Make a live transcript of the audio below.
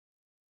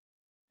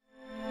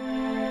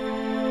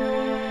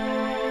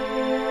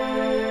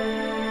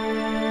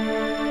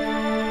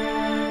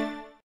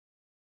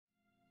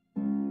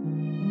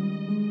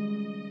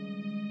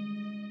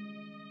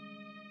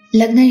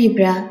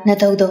Lagnaribra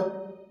nataudo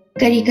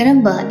kari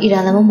karamba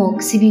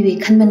iralamamok sibiwe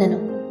khanmanano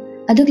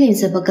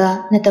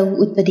aduglenzabaga natau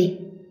utpadi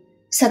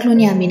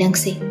saklonya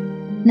minangse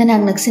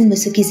nanang naksin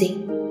basukise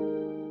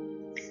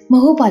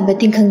mahu panba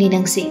tingkhangni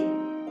nangse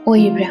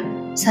oibra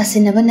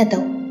sasinaba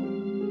natau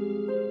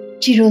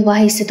chirol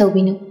wahai se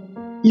tawbinu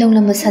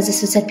longlamba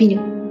sajasu satpinu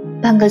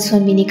bangal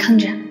sonmini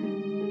khangra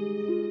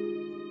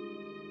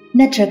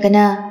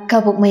natragana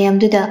kabuk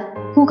mayamduda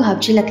puga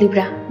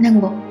hapchilaklibra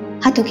nangbo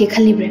hatoke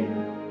khalibra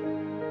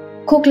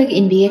Koklag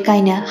inbiye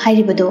kaina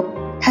hairibado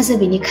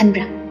thazabini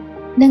khanbra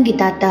nangi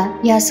tata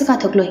yasu ka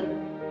thokloi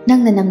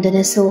nangna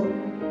namdana so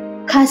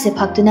khase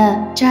phaktuna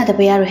chada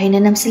bayaro haina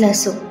namsila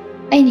so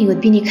aini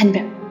godbini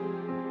khanbra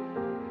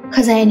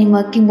khazayani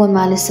ma kingbon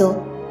malaso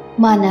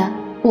mana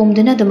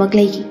pomduna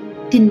domaklegi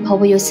tin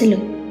phawa yosilu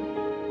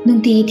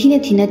nungti thina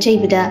thina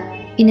chaibada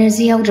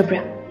energy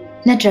yaudra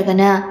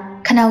natragana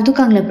khanaudu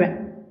kanglabra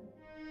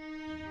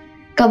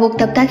kabok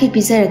tapta ki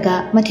pizaraga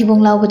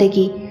mathibong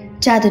laubadagi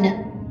chaduna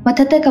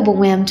Matata kabuk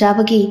mayam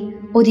chabagi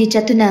odi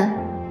chatuna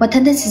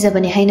mathanda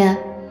sizabane haina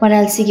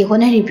maral sigi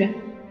honaribra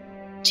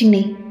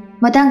chingni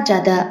matang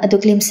chada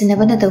aduklim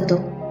sinabana tawdo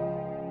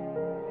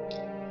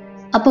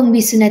apang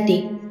bisunati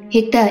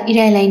hekta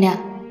irai laina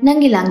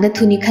nangi langda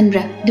thuni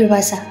khanbra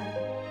durvasa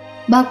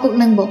bakok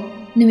nangbo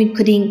numit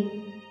khuding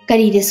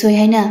kari de soi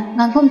haina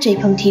ngangphom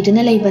chaifam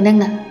thiduna leiba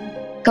nangna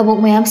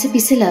kabuk mayam se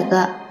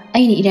pisilaga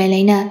aini irai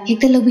laina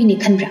hekta lobini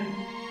khanbra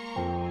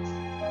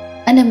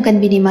anam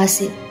kanbini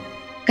mase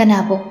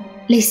Kanabo,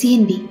 lesi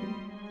hindi.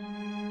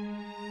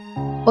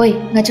 Oi,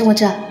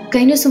 ngacha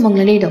kaino sumang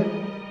laledo.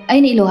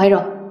 Ay ni ilo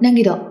hayro,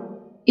 nangido.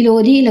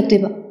 Ilo di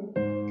ilagtiba.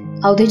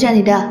 Haude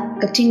janida,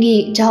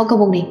 kakchingi chahaw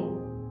kabong ni.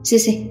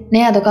 Sisi,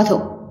 naya do kato.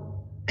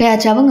 Kaya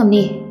chabang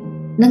amni,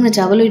 nang na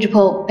chabaloy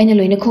ripo ay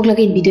naloy na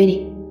koglagin bidoy ni.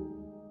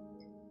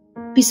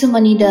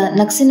 Pisumani da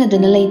naksina do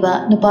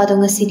nalayba nupado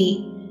nga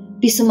sidi.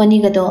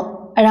 Pisumani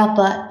gado,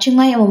 arapa,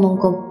 chingmay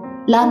amamongkom,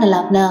 la na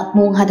lap na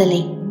mong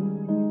hadalay.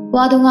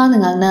 Wado ngang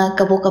na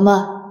kabuk ama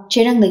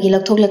cherang nagi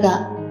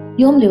laktoklaga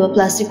yom liba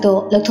plastic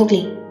to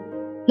laktokli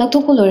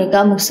laktokko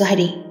loraga muksa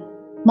hari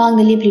mang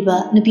na libliba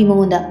nupi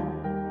mongonda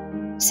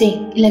se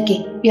ilake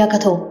piya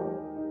katho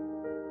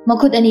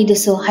makut ani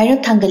deso hairap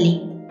thangali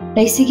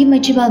laisigi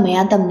machibal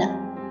maya tamna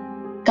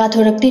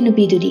kathorakte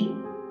nupi dudi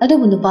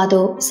adubu nupado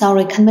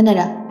saurai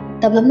khanbanara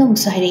tablamna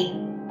muksa hari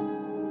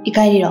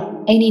ikairi ro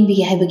aini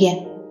inbige haibage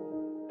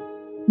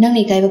nang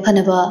ikaiba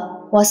phanaba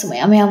wasu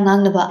mayam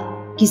ngangnaba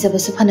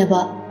kisabasu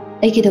phanaba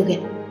Ay kidoge,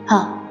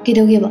 ha,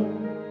 kidoge ba?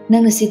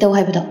 Nang nasi tau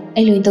hai bado,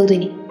 ay loin tau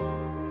dini.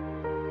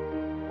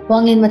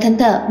 Wanglin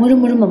matanta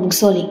murum mamuk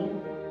soli.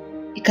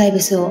 Ikai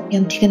baso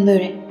yam thikan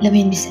bere,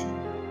 lamen bise.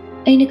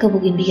 Ay na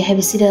kabugin biga hai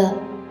basida,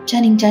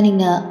 chaning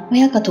na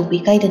maya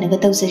katobi ikai da naga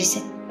tau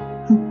sarise.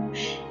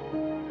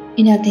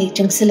 Inakte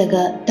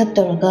changsilaga tap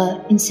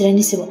tauraga insirani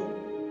sibo.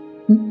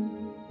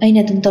 Ay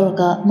na tum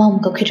tauraga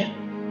maum kakira.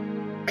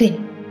 Kain,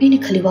 ay na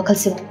khali wakal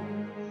sibo.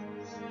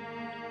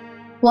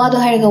 Wado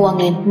hairaga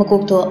wanglin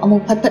makokto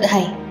amuk phat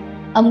hai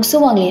amuk so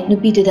wanglin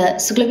nupi da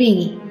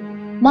suklabingi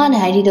mana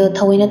hairido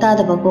thawina ta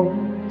da bagum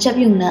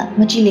chabyungna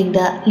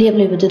machilingda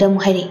leblebadu da mu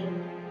hairi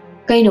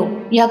kaino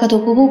ya ka to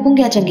kubu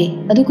pungya change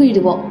adu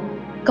kuidubo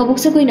kabuk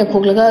se kuina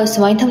khoklaga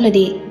sumai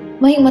thamladi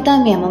mahi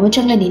mata me ama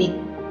changlani ni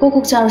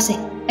kokok charose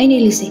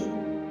aini lisi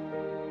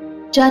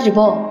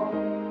charibo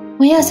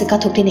maya se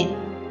ka thoktine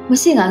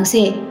masi ngangse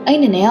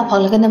aine naya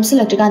phaglaga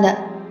namsilaktrikanda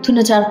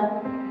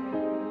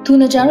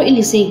thuna charo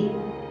ilisi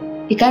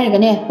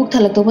Ikaragane puk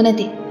thalak to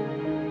banati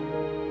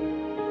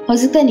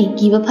Hozutani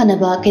giba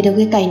phanaba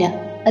kedoge kaina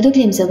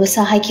aduklim jaba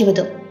sa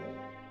haikibado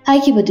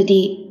haikibadudi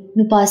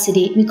nupa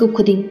sidi mikup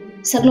khuding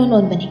saklon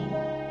onbani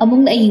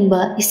amung ayingba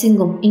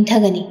isingum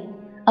ingthagani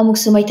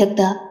amuk sumai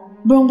thakta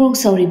brong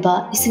sauriba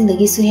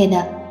isingdagi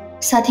suhena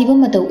sathiba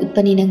matau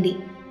utpani nangdi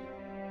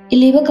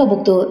iliba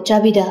kabukto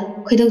chabida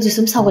khoidok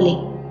jusum sawale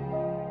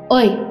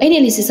oi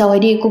aini lisi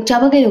sawadi kuk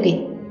chaba kedoge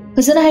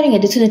phasana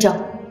hairinga de thuna jaw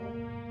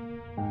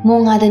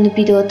Monga da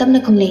nupido tamna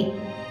kumle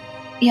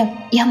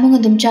yamung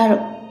adum charo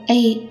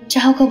ai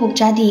chahaw ka buk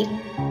chadi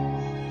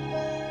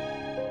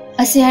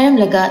asiharam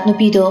laga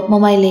nupido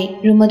mamaile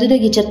rumadu da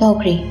gi chatpa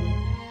hokre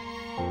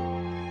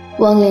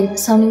wanglen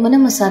sawning mana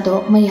masado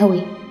mai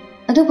hawi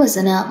adu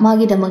basana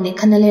magi da magne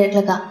khanale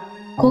laga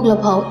kokla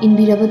phau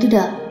inbirabadu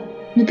da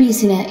nupi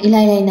sina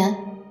ilaina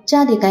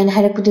chadi kaina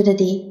harakudu da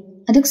di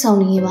aduk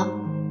sawning iwa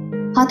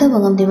hata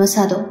bangam de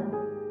masado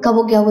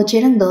kabuk yawo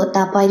cherang do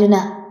ta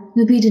paiduna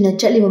Nupiduna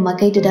chatliba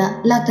makaiduda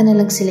laktana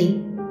langsilai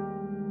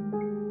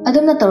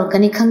adumna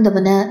tawrakani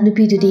khangdabana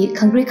nupidudi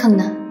khangre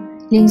khangna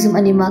lingzum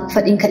animak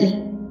fatin khatli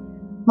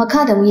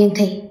makhada mu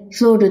yengthai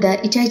floor duda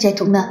ichai chai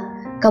thukna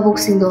kabuk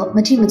singdo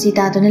machi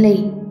ta duna lei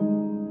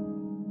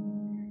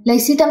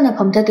laisi tamna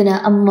phamta duna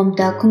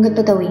ammamta khungat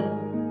patawi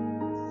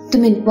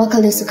tumin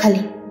wakal da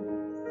sukhali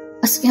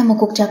asya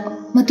makok chak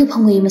matu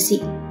phangoi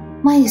masi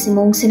mai si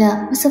mongsina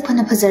masak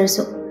phana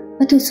phajaraso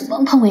matu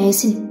subang phangoi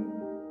aisin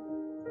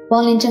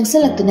Wanglin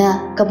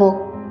changsalakuna kabok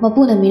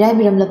mapuna mirai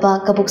biram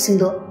lapa kabok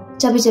singdo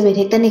chabi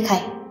hekta ni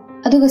khai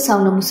aduga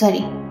sauna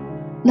musari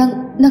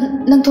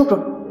nang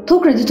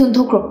thokro di tun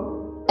thokro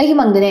ai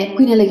mangdane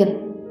kuina legan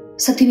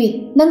saktibi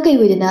nang kai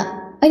wedina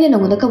aina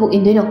nangona kabuk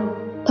indino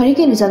phari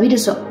kai nu jabi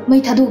deso mai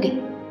thadoge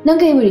nang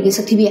kai weri ge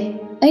saktibi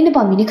aina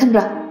pamini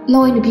khanbra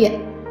loi nu bi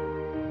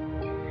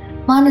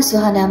mana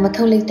suhana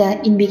mathau leita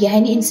inbi ge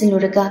haini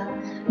insinluraga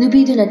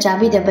nubi duna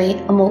jabi da bai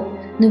amo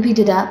nubi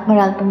duda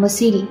maral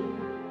pamasiri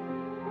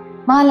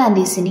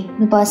malandi sini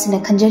nupasina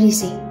khanjari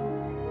si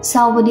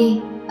saubadi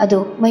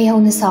ado mai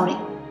hauna sauri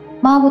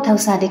mabu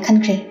thausa de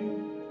khankhre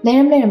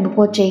leiram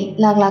pochei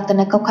lag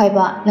tana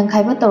kaukhaiba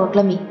langkhaiba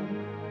tawraklami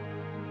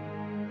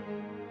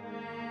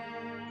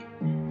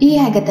I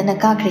hagatana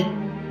kakre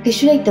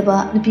kishuleitaba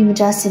nupi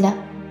majasina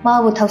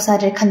mabu thausa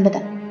de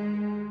khanbada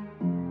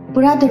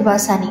pura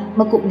durbasani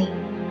makukni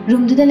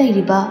rumduda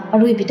leiriba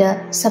aruibida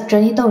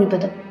sabtrani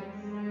tawribado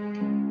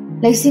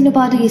laisi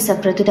nupadu gi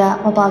sabtratuda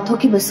mapa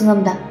thokiba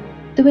sungamda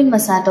tubin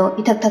masado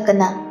ithak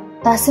thakana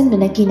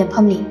tasinduna kina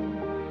phamli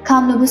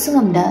khamnubu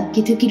sungamda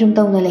kithukirum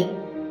tawna lei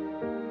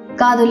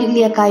Kado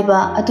liklia kaiba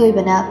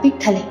atoibana pik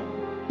thale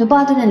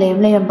nupaduna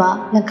leiramba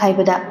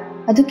langkhaibada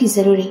aduki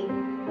zaruri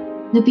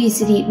nupi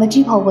siri maji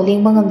phawba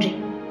lengba ngamdri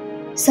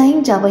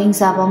sahin jaba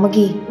hingsaba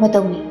magi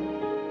matawni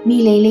mi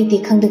leite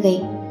khangdagai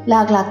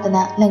lag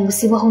tana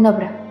langsiba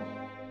honabra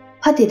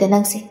phate da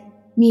nangse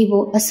mi bo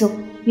asuk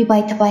mi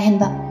pai thapai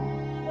hanba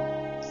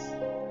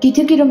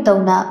kithukirum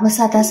tawna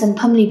masata san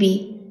phamlibi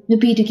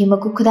nupi dugi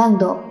maku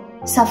khudangdo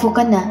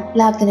safukana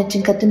lagtana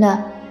chinkatuna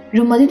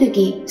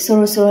rumadudagi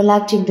soro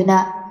lag chimduna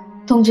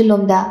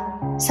Tongjilomda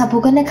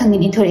sapukana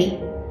khangin inthori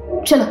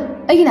chalo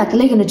aigina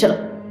kaleganu chalo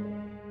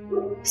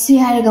si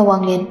hairaga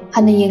wanglen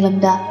hana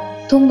yenglamda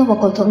thongno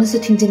makol thongna su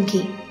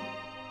thingjinki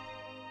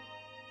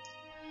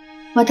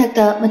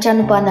mathakta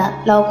machanupana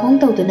lawkhong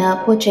tawduna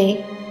pochei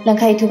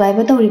langkhai thubai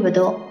ba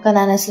tawribado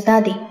kanana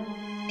sutadi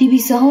tv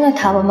sahona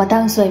thaba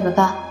matang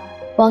soibaga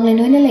wanglen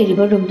hoina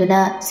leiriba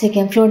roomduna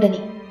second floor dani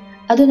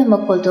aduna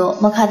makoldo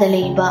makhada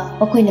leiba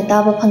makoina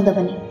taba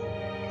phangdabani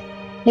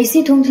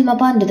leisi thongjil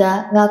mapanduda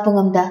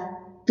ngakpangamda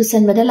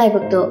tusan bada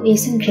laibakto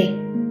yesinkhre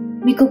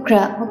mikukra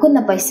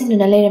makunna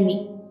paisinuna leirami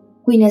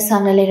kuina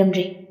samna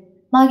leiramri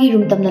magi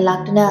room tamna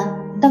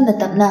laktuna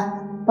tamna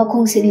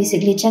makhong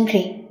sigli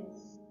changkhre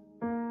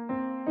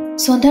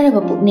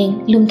sondharaba pukning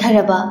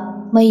lumtharaba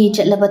mai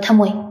chatlaba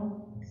thamoi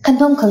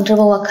khanpham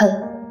khangdraba wakhal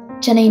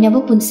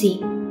chanainaba punsi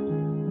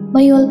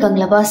mayol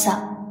ganglaba sa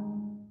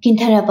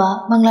kintharaba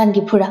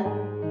manglangi phura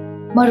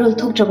marul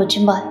thokdraba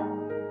chimbal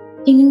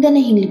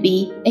ingingdana hinglibi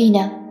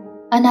aina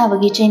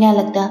anabagi chaina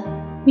lakta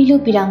Milu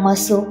pirang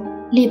masu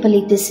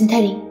lepalite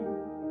sinthari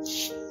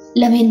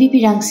lamhenbi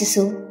pirang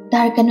sisu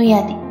darkanu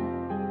yadi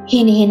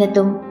hena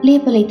tum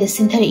lepalite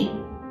sinthari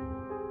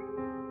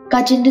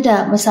kachinduda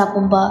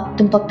masapumba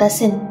tumpakta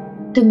sin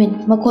tumin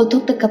makol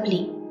thokta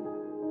kapli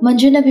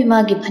manjuna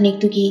bimagi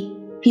phanik tugi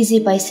piji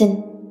paisin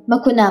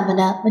makuna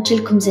mana machil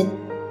khumjin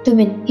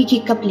tumin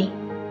hiki kapli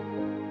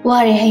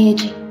ware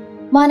hayeji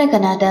mana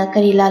kanada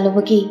kari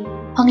lalubagi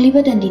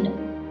hangliba dandino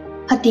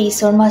hati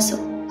sormaso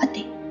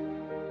hati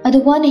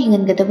Aduwana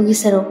hingan gadabagi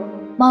saro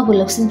mabu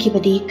laksin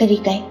kibadi kari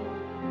kai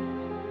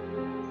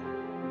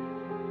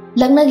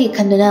langnagi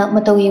khanduna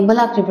mataw yengba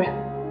lakribra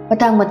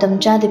patang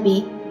matam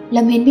chadabi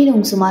lamhenbi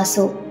nung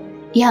sumaso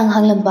ihang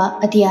hanglamba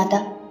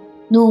atiyada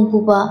nung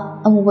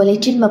puba amubale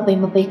chin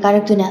mapai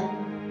karaktuna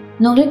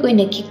nongrik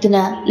oina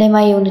kiktuna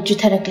lemayona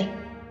jutharakle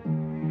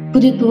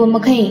pudit puba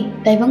makhai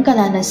taibang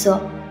kanana so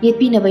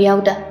yetpi na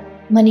bayawda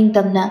maning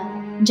tamna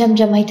jam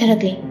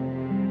haitharakle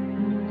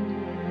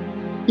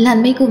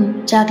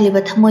Lanmegum jagliba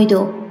thamoido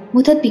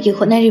mutat pike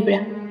khonaribra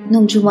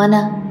nongjumana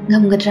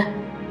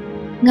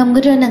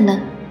ngamgadra nangna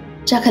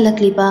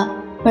chakhalakliba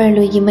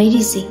parloigi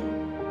mairisi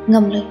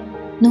ngamloi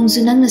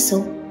nongju nangna so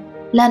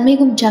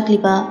lanmegum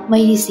jagliba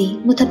mairisi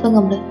mutatpa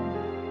ngamloi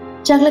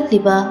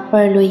chaklakliba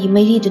parloigi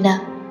mairiduna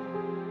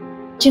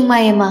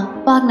chingmayama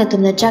pakna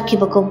tumna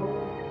jakhibakum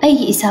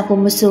aigi isapu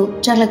musu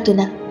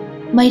chaklaktuna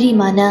mairi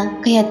mana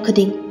kayat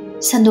khuding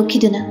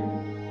sandokhiduna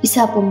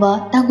isapumba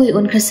tangoi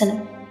onkrasana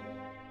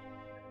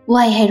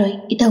Wai hairoi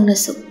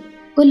itaunasu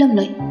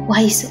ulamloi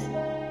waisu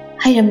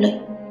hairamloi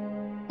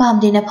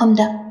pamdena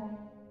phamda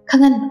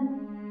khangan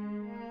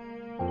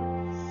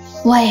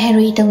Wai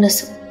hairoi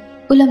itaunasu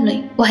ulamloi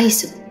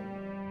waisu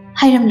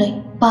hairamloi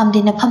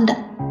pamdena phamda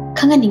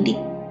khanganingdi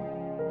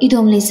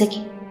idom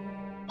leisaki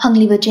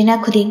phangliba chena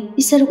khuding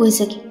isar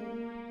oisaki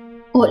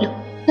olo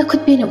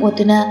nakhutpena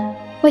otuna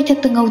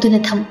waithakta ngauduna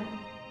tham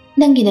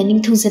nangina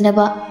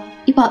ningthungjanaba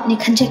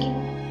ipapni khanjaki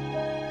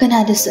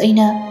kanadasu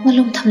aina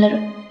malum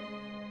thamlaroi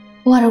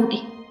Waraude,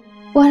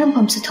 waram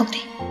pamsa thokte,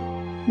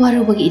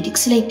 warubagi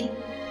idikslaiti,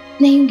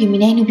 nayungi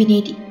minainu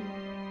binedi.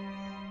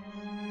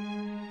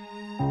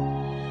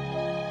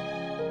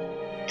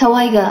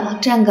 Thawaiga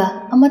hakchanga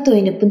amato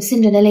ina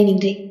punsindana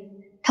lainingre,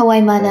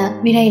 thawai mana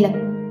mirailam,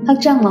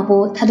 hakchang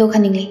mabo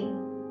thadokhaningli.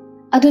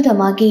 Aduda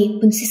magi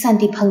punsi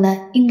santi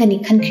phangna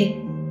ingani khankre.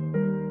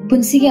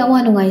 Punsigi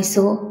awanungai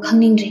so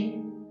khangningre.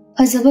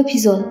 Phajaba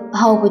phizol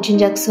ahawba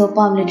chinjak so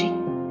pamladre.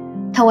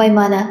 Thawai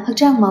mana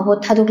hakchang mabo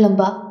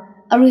thadoklamba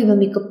Aruiba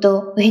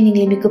mikupto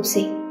wahiningli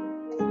mikupsi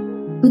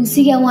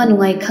Punsiga awa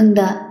nungai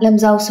khangda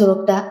lamjau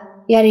sorokta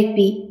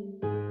yarekpi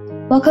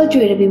wakhal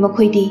joirabi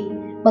makhoidi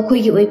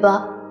makhoigi oiba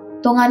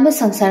tonganba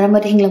sangsara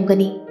amada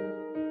hinglamgani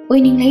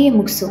oininglai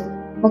amuksu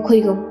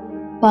makhoigum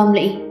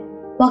pamlai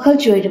wakhal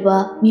joiraba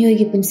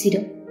miyoigi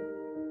punsido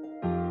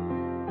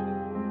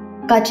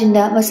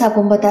kachinda masa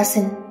pomba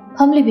tasin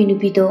phamlibi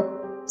nupido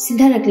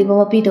sindharakliba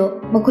mapido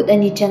makut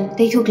ani chang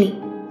teithokli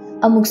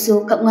amuksu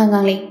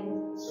kapnganganglai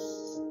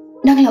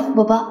nangla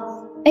baba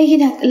aigi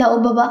nak la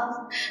baba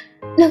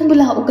nang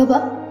bula ugaba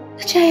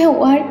chaya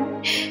war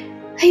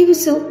ai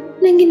busu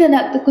nangi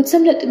nanak ta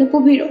kutsamla tu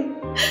pubiro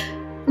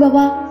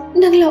baba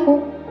nang la o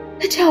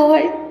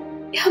chawar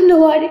yamna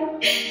wari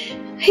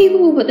ai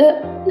bu bada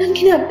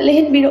nangi nak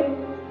lehen biro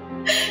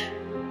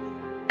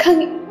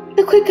khang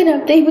ta khoi kana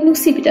ta ibu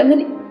nuksi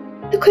bitamani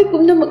ta khoi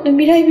pumna mak na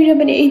mirai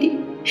biramani aidi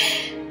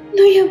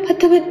no yam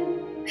pataban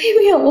ai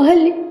bu ya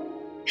wali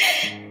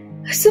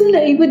asumna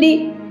ibu di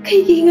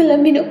kai gi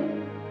ngalamino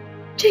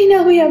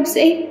china ho yam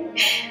sei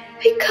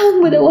ai khang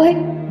bada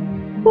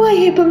wai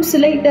he pam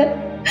sulaida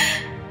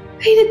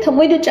ai na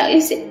thamoi da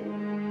chali se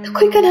ta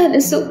khoi kana na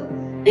su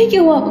ai ke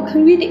wa ba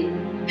khang bi ni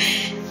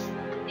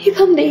hi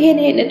pham de he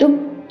ne na dum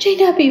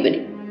china bi bani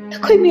ta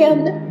khoi me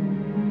amna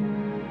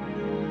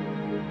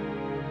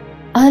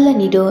ala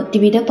ni do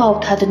tv da pau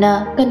thaduna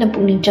kana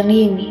pungning chang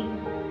yengi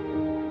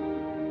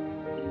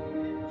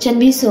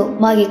chanbi so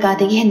magi ka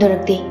de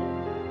hendorakte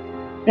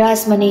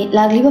rasmani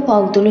lagliba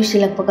pau tulu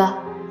silakpaga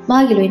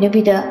magi loina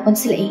bida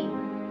onsilai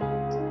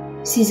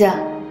siza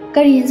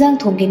kari injang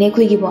thongene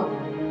khoigi bo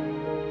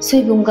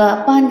soibunga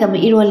panga ma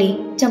iroli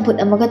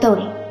champut amaga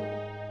tawri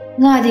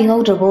nga di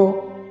ngaudrabo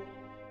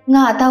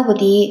nga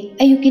tawbadi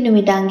ayuki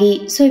numidangi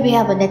soibe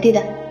yaba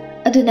natida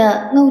aduna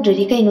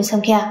ngaudri kainu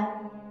samkhya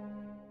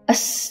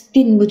as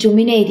tin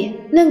bujumine ide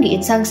nangi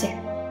insang se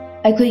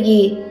aikhoigi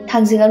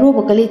thangjinga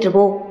robo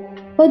kalitrabo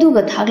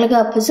waduga thaglaga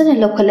phajana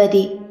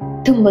lokhaladi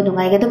thumba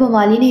nungai ga daba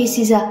mali ne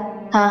siza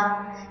ha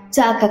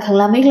cha ka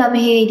khangla megla me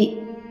he di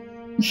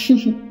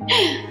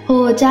ho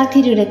chak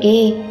thiru rake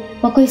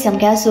makoi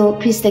samkya so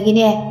freeze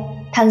tagine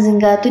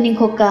thangjinga tuning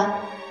khokka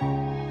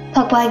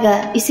phakpai ga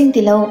ising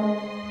tilau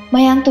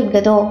mayang tun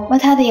ga do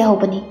matha da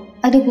yahobani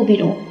adu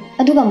bubiru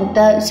adu ga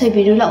mutta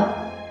soibiru lao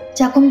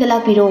chakum dala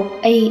piro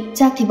ai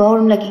chak thi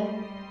bawrum lagi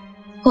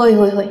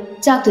hoi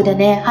chak tu da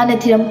ne hana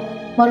thiram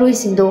maroi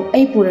singdo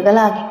ai puraga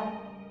lagi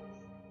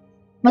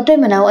matai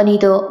manau ani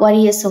do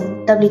wari asum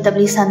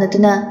tabli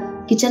sanaduna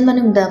kitchen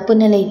manungda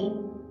punna leiri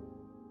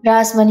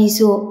rasmani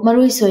su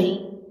maroi sori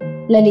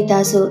lalita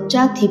su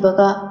chak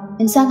thibaga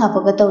insang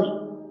hapaga tawri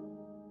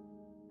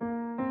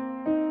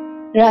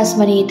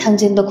rasmani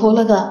thangjin da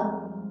kholaga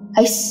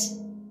ais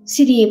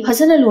siri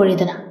phajana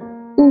loredana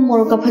u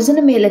moroka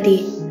phajana meladi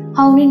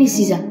hauni ni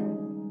sija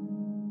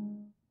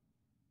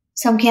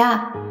samkhya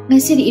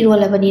ngasiri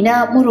irolabani na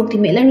morok ti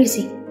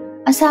melarisi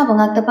asa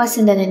bangak ta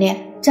pasindana ne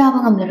chaba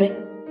ngamlaroi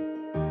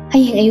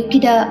hayeng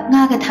ayukida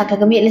nga ga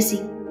thakaga melasi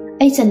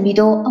ai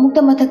chanbido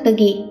amukta mathak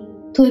tagi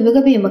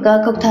thoibaga bemaga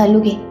kautha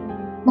luge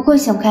makoi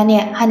samkhane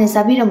hane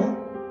sabiramu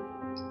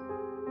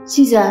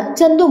sija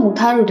chando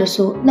mutharu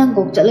dasu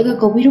nangok chalaga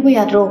kobiru ba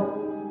yadro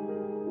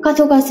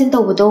kathoka sin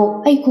tawbodo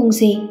ai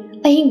khungse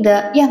ahingda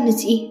yamna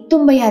chi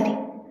tumba yadi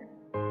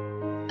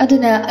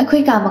aduna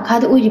akhoi ka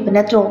makhada oiriba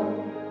natro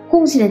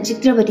khungsina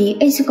chiktrabadi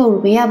ai su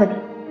kawruba yabani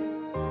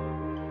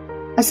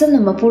asalna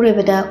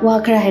mapurebada wa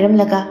khara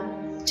hairamlaga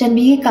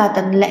chanbi ka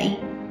tam lai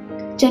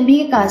chanbi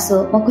ka so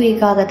makoi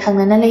ka ga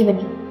thangnana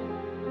leibani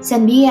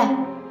chanbi ya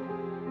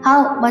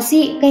hau masi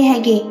kai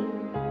haige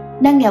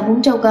nang ya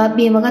bung chauka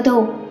bemaga do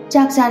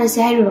chak chara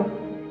se hairuro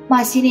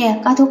masi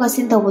ne ka thoka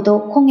sin tawbodo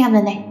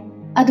khongyamna nai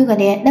aduga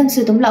ne nang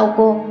su dum lau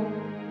ko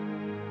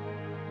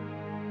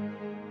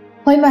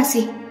hoi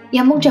masi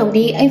yamung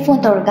chawdi ai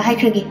phone tawraga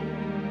haikragi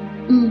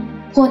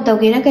phone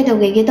tawgera kai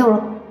tawgege tawro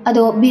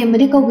ado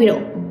bemadi kawbiro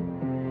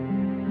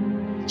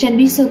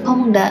chanbi su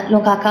phamungda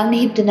loka kang ne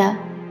hiptuna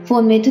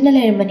phone me tuna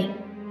lermani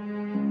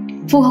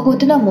fu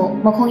hagotuna mo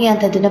makhong yan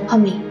thaduna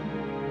phamli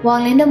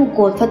wanglena mu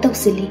call fatok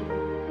sili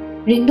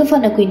ring do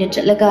fana kuina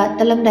chatlaga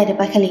talam dai da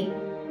pakhali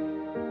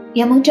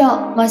yamung chaw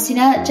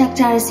masina chak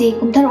charasi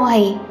kumthar o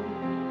hai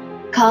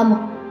kham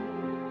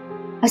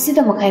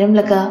asida makhairam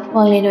laga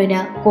wanglen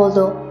oina call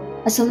do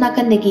asumna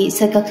kandegi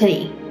sakakhari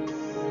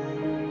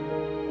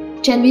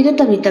chanbi do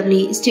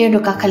tabli stair do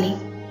kakhali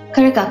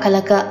khara ka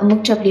khalaka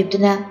amuk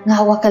chapliptuna nga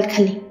wakal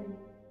khali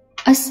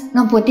as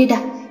ngampote da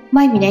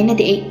mai minai na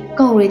de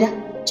kaureda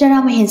chara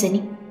ma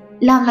henzani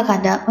lam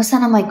lakanda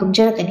masana mai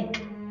kumjarakani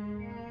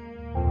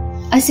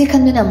ase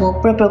khanduna mo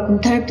proper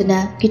kumtharaptuna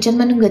kitchen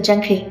manunga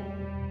changkhre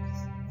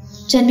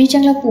chanbi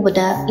changla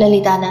pubada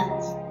lalita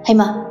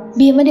haima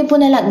bi amade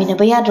puna lakmina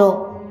ba yadro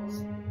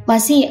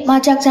masi ma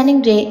chak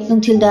chaningre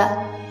nungthilda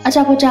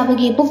achapo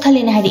chabagi puk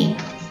thalena hari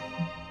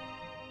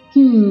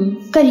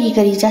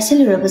kari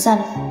chasilura bazan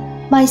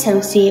mai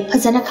sarukse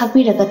phajana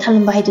khakbiraga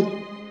thalumba haidu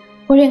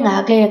horenga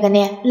agleraga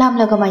ne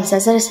lamlaga mai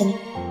sajarasani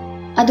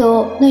ado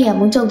no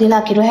yamung chawdi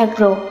lakiro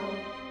hakro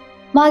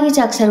magi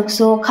chak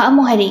sarukso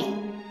khamo hari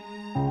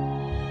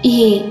e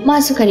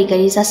masu kari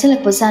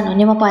chasilak bazano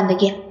ne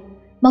mapandage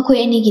Makoi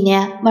anigine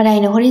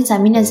maraina horin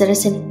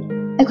saminazarasini.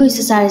 Aikoi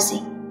su sarasi.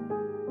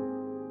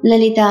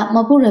 Lalita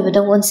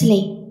mapurabada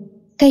onsilei.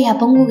 Kai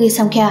hapanguge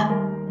samkya.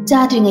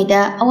 Chadringaida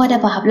awada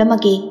pa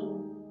haplamagi.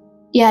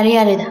 Yare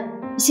yareda.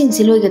 Ising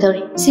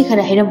siloigadori.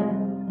 Sikhara hiram.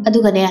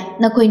 Adugane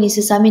nakoi ni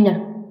su saminar.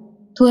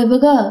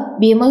 Thoibaga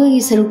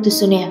bemagagi saruk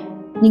tusune.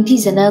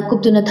 Ningthizana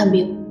kuptuna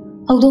thambiu.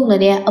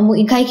 Haudongnane amu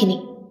inkai khini.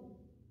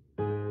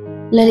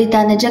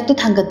 Lalita na jakto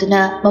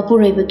thangatuna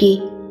mapuroibagi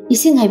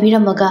ising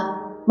haibiramaga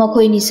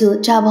makoi nisu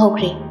chaba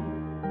hokre.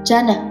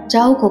 Jana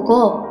chau koko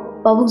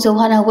babung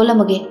jauhana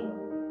hogolamage.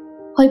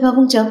 Hoi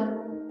babung jau.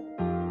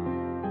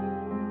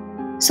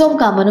 Som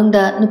ka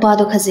manungda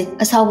nupado khajik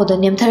asawbodo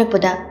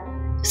nemtharakpada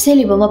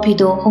seliba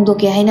mapido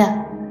hongdoke haina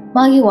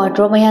magi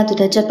wardrobe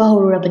mayatuda chatpa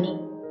horurabani.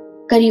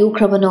 Kari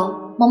ukrabano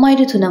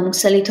mamaidu thuna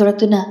muksali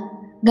thoraktuna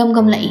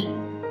gam lai.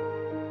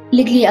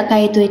 Ligli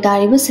akai toy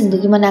tariba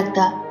singdugi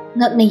manakta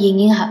ngakna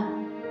yenging ha.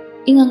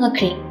 Inga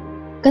ngakre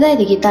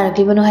kadaidagi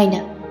taraklibano haina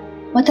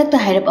mathakta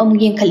hairap amu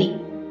yengkhali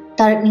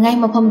tarakningai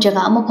mafam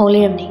jaga ama phau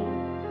leramni.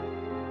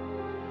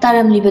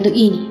 Taramlibadu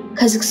ini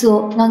khajikso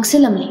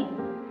ngangsilamli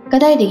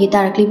kadaidagi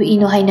taraklibu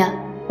ino haina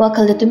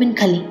wakhalda tumin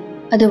khali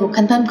adabu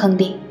khanpham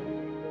khangde.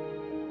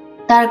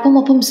 Tarakpa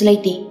mafam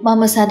sulaite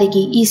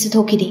mamasadagi isu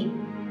thokide.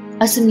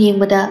 Asum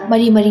yengbada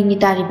mari ni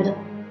taribadu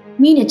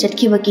mina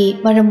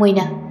chatkibagi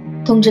maramoina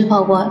thongjal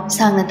phawwa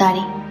sangna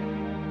tari.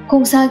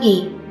 Khongsagi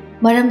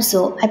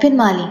maramso haipet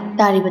mali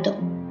taribado.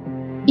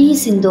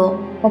 Isindo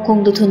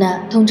makongdu thuna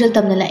thongjal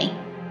tamna lai.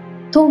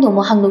 Thongdo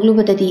mo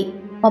hangluglubatadi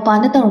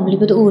mapana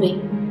tarumlibadu ure.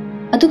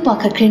 Adu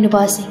pakhatkre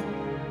nupasi.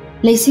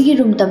 Laisigi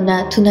room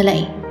tamna thuna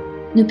lai.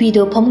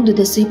 Nupido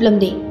phamungduda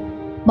suiplamde.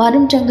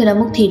 Barum changduna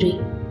muk thirui.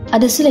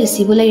 Adasu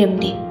laisibu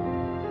lairamde.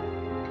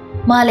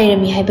 Ma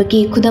lairami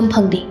haibagi khudam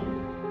phangde.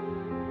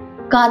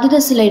 Kaduda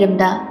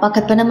sulairamda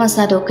pakhatpana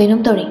masado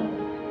kainom tori.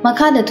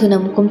 Makhada thuna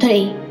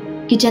mukumtharai.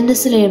 Kitchenda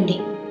sulairamde.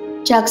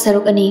 Chak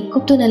saruk ani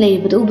kuptuna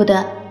lairibadu ubada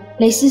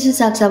laisisu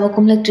chak chaba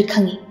kumlaktri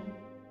khangi.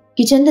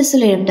 Kitchenda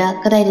sulairamda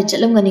kadaida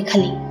chatlamgani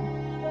khali.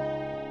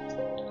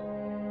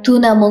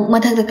 Thuna muk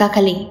mathakta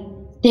kakhali.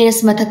 Teras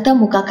mathakta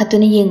muka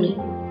khatuna yengli.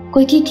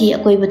 Koithi thi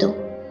akoibado.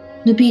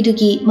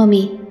 Nupidugi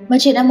mami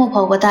machet ama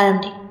phawba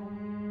taramde.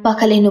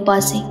 Pakhale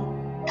nupase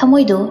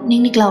thamoido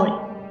ningnik lauri.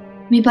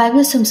 Mi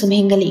Bible sumsum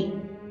hengali.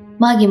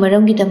 Magi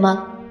maramgi damak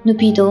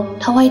nupido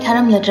thawai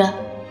tharamladra.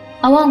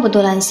 Awang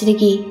bodolan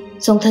sidigi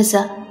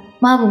songthasa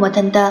mabu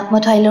mathanta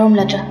mathai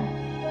loromladra.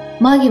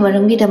 Magi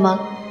maramgi damak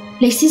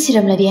leisi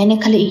siramladi haina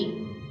khalai.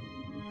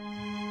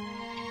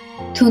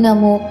 Thuna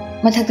mo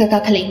mathakta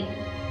kakhali.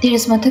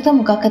 Teras mathakta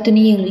muka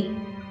khatuna yengli.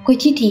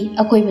 Koithi thi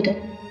akoibado.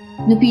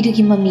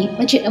 Nupidugi mami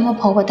machet ama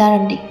phawba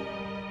taramde.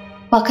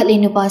 Pakhale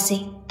nupase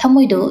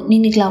thamoido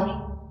ningnik lauri.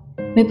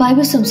 Me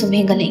Bible sumsum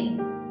hengali.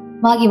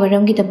 Magi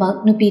maramgi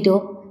damak nupido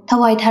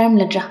thawai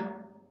tharamladra.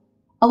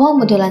 Awang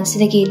bodolan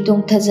sidagi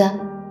dongthaja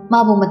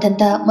mabu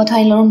mathanta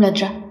mathai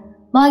loromladra.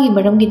 Magi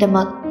maramgi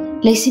damak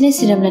leisine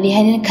siramladi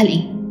haina khali.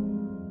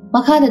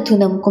 Makhada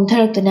thunam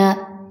kumtharaktuna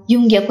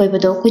yumgi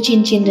akoibado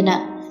kuchin chinduna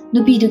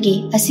nupidugi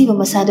asiba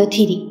masado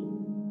thiri.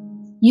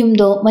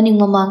 Yumdo maning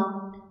mamang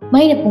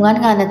maina pungan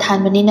ngana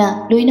thanbanina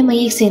loina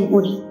mayek sen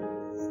uri.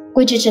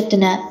 Koicha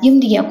chatuna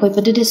yumdigi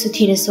akoibaduda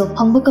suthiraso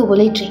phangba kawo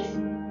leitri.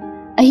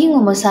 Ahing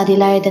masadi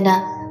laidana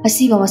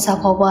asiba masa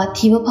phawba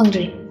thiba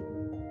phangdri.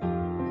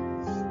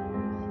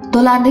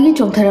 Dolandagi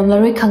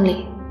chongtharamlaroi khangle.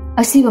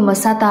 Asiba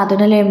masa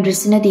taduna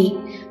lermdrisinadi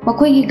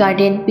makoigi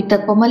garden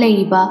piktakpa ma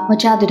leiriba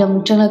machaduda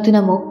muk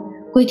changlaktuna muk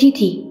koithi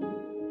thi.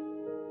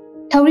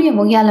 Thauri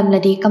amuk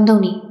yalamladi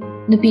kamdawni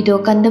nupido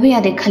kandaba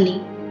yade khali.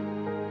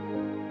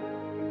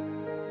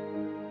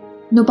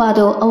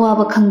 Nupado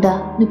awaba khangda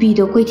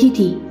nupido koithi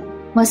thi.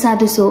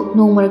 Masaduso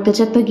nong marakta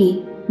chatpagi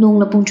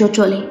nongna pungchot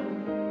chole.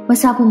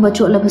 Masa pumba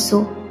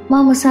chotlabaso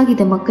ma masagi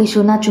damak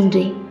kaisho na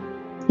chungdre.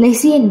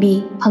 Laisi enbi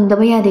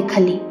phangdaba yade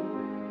khali.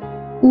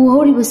 U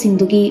horiba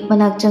singdugi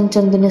manak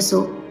changdunaso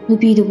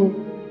nupidubu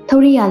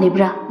thauri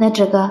yalibra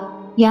natraga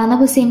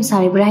yanaba sem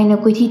saribra haina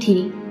koithi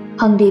thiri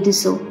phangde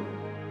duso.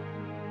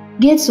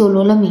 Get so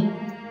lolami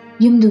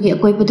yumdugi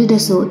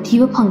akoipadudaso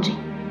thiba phangdre.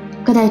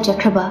 Kadai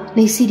chakraba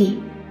laisiri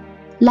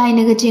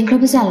lainaga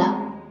chengkraba zala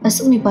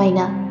asumi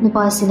paina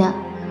nupasina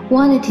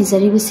wana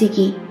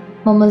thizaribasigi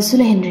mamalsu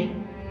lehenri.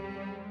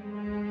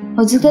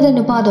 Hojikada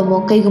nupado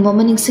mo kaiguma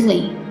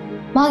maningsinglai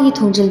magi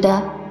thongjilda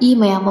I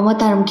mayam ama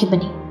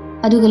taramkhibani.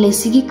 Aduga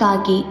laisigi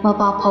kagi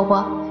mapa phawba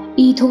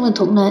I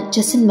thokna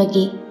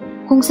chasinbagi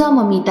khongsa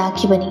mami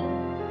takhibani.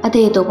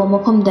 Atei atopa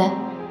mafamda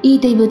I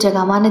teiba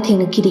jaga mana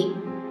thengnakhidi.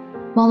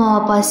 Mama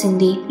mapa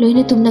singdi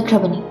loina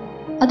tumnakhrabani.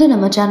 Aduna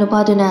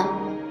machanupaduna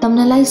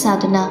tamna lai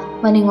saduna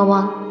maning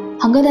mamang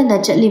hangadanda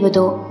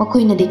chatlibado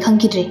makhoinadi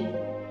khangkidre.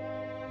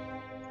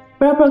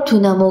 Praprak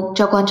thuna muk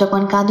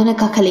chakwan kaduna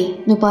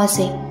kakhali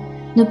nupase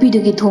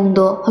nupidugi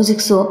thongdo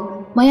hojikso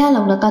maya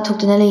launa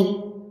kathoktuna leini.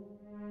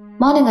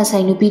 Mana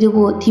ngasai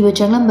nupidubu thiba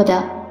changlambada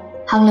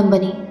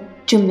hanglambani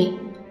chummi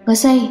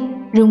ngasai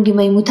roomgi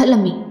mai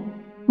muthatlami.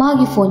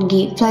 Magi phone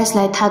gi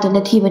flashlight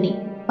thaduna thibani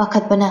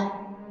pakhatpana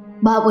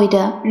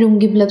baboida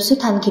roomgi bulb su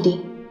thankidi.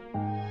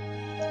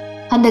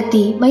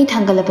 Handakti mai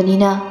thangalabani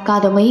na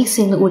kada mayik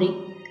seng uri.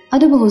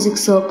 Adubu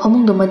hojikso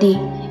famungdomadi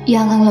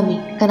iyang hanglami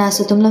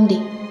kanasu tumlamdi.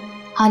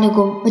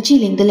 Hanagum machi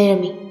lengda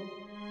lerami.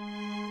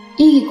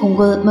 Igi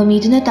khongol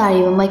mamiduna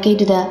tariba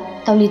maikaiduda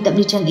tabli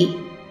tabli changi.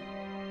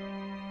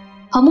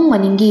 Famung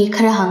maningi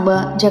khara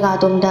hangba jaga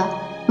domda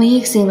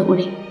mayik seng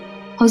uri.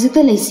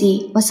 Hojikta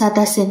leisi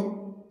masata sen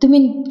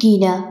tumin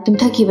gina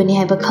tumthakibani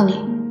haiba khangli.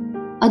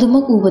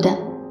 Adumak ubada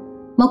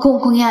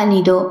makong khongya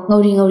anido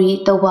ngauri ngauri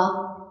tawba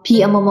phi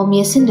amamam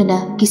yesinduna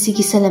kisi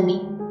kisalami.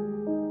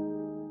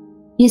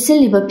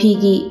 Yesiliba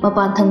phigi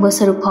mapan thangba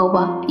saruk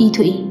phawba I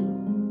thoi.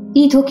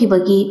 I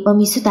thokibagi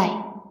mami sutai.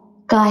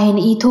 Ka hen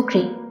I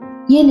thokre.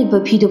 Yeliba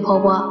phidu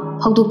phawba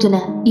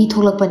phawdoktuna I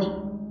tholakpani.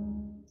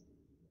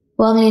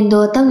 Wanglendo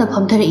tamna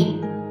phamthari.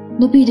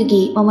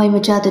 Nupidugi mamai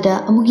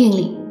machaduda amuk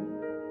yengli.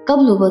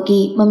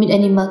 Kablubagi mamit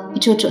animak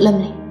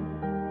ichochotlamli.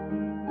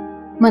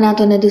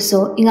 Manatona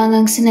duso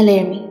ingangang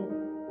sinalermi.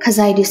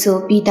 Khazai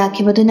duso pita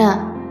kibaduna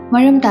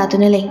maram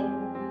tatuna lay.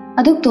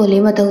 Aduk tole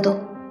matawdo.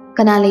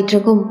 Kanalay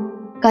dragum.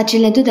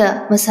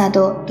 Kachiladuda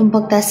masado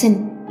tumpakta sin.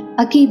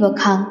 Akiba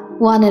khang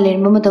wana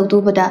lerma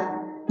matawdubada.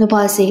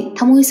 Nupase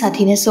thamui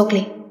sathina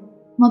sokle.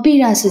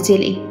 Mapira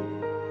sujeli.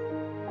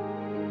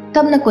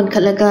 Tamna kun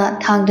khalaga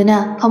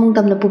thangduna phamung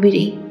tamna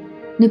pubiri.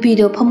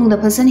 Nupido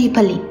phamungda phasan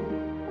hipali.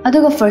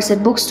 Aduga first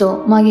aid box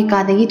to magi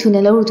kadagi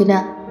thuna laruduna.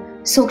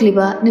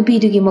 Sokliba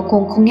nupidugi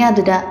makong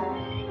khongyaduda.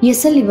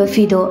 Yesaliba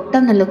fido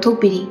tamna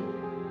lakthokpiri.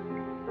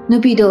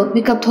 Nupido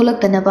mikap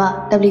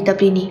tholaktanaba tabli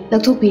tabrini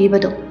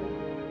lakthokpiribado.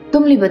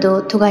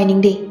 Tumlibado thugai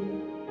ningde.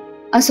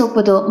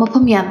 Asokpado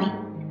mafam yami.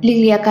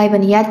 Liglia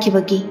kaibani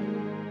yadkibagi.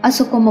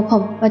 Asokko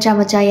mafam macha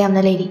macha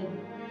yamna leiri.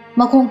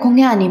 Makong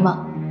khongya anima.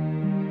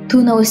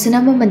 Thuna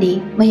usinama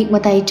mandi mahik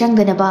matai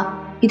changdanaba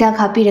ida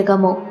khapiraga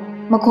mo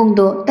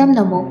makongdo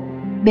tamna mo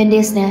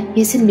bandage na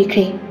yesin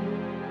bikre.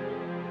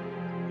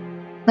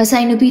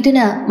 Masai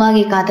nupiduna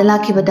magi kada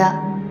lakhibada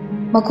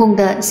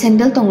makongda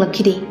sandal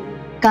tonglakhidi.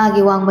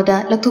 Kagi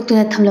wangmada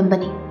lakthokduna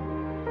thamlambani.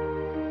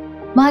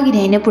 Magi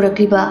haina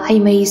purakliba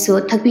haimai so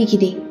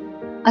thakbigidi.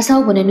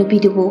 Asawbana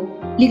nupidubu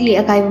ligli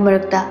akaiba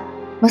marakta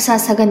masa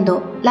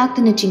sagando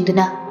laktuna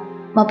chingduna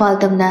mapal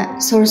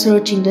tamna sor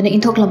chingduna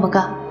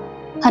inthoklamaga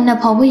hanna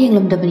phawba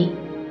yenglamdabani.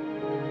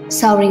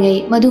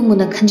 Sawringai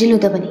madumuna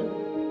khanjiludabani.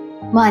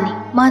 Mani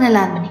mana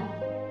lanbani.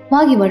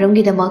 Magi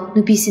maramgidamak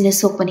nupisina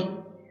sokpani.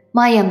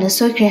 Ma yamna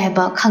soikre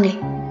haiba khangli.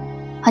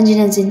 Hanjin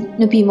hanjin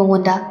nupi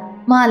mangonda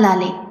ma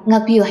lale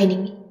ngakpiyo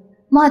hainingi.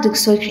 Ma duk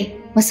soikre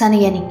masana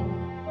yaningi.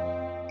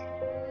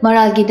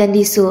 Maralgi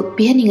dandi so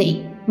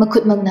bihaningai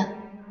makut magna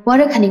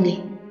wara khaningli.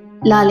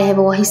 Lale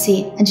haiba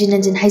wahisi hanjin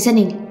hanjin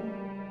haizaningi.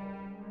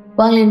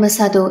 Wanglin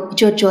masado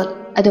ichot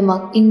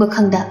adumak ingba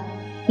khangda.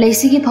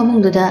 Laisigi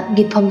phamungduda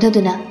git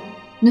phamdaduna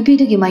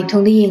nupidugi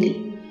maithongda yengli.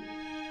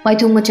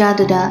 Maithong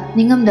machaduda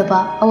ningamdaba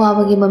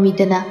awabagi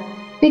mamidana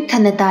pik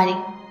thana tari.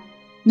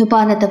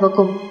 Nupana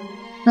tabakum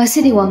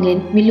ngasidi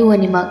wanglin milu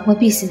animak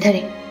mapi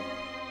sinthare.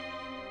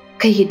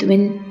 Kaigi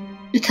tumin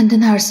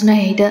luthantana harsuna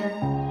haida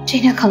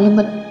chaina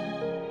khanglamban.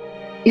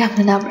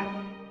 Yamna nabra.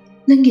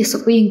 Nangi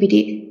sokko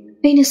yengbidi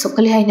aina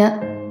sokkali haina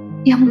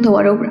yamungda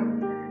warabra.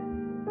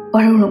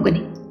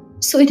 Wararumgani.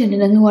 Soidana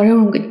nanga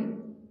wararumgani.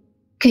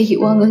 Kaigi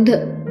wangangda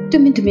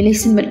tumin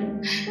laisinban.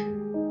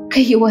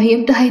 Kaigi wahi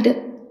amta haida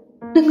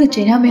nanga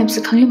chaina mayam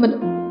sa khanglamban.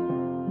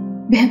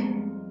 Bam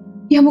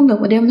yamungda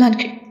wadam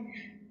lankri.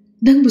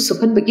 Nangbu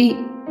sokhanbagi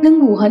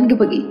nangbu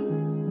wahangbagi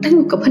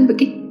nangbu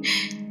kaphanbagi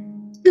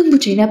nangbu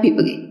chaina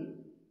pibagi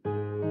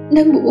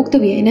nangbu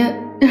oktabi aina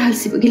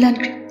narhalsibagi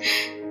lankri.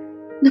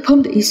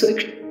 Nafamda I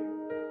soikri.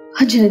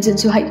 Hanjin hanjin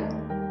so hai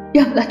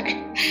yam lankri.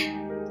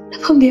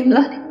 Nafamda yam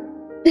lani.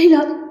 Ai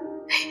lani.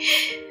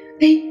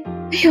 Ai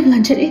yam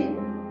lanchare.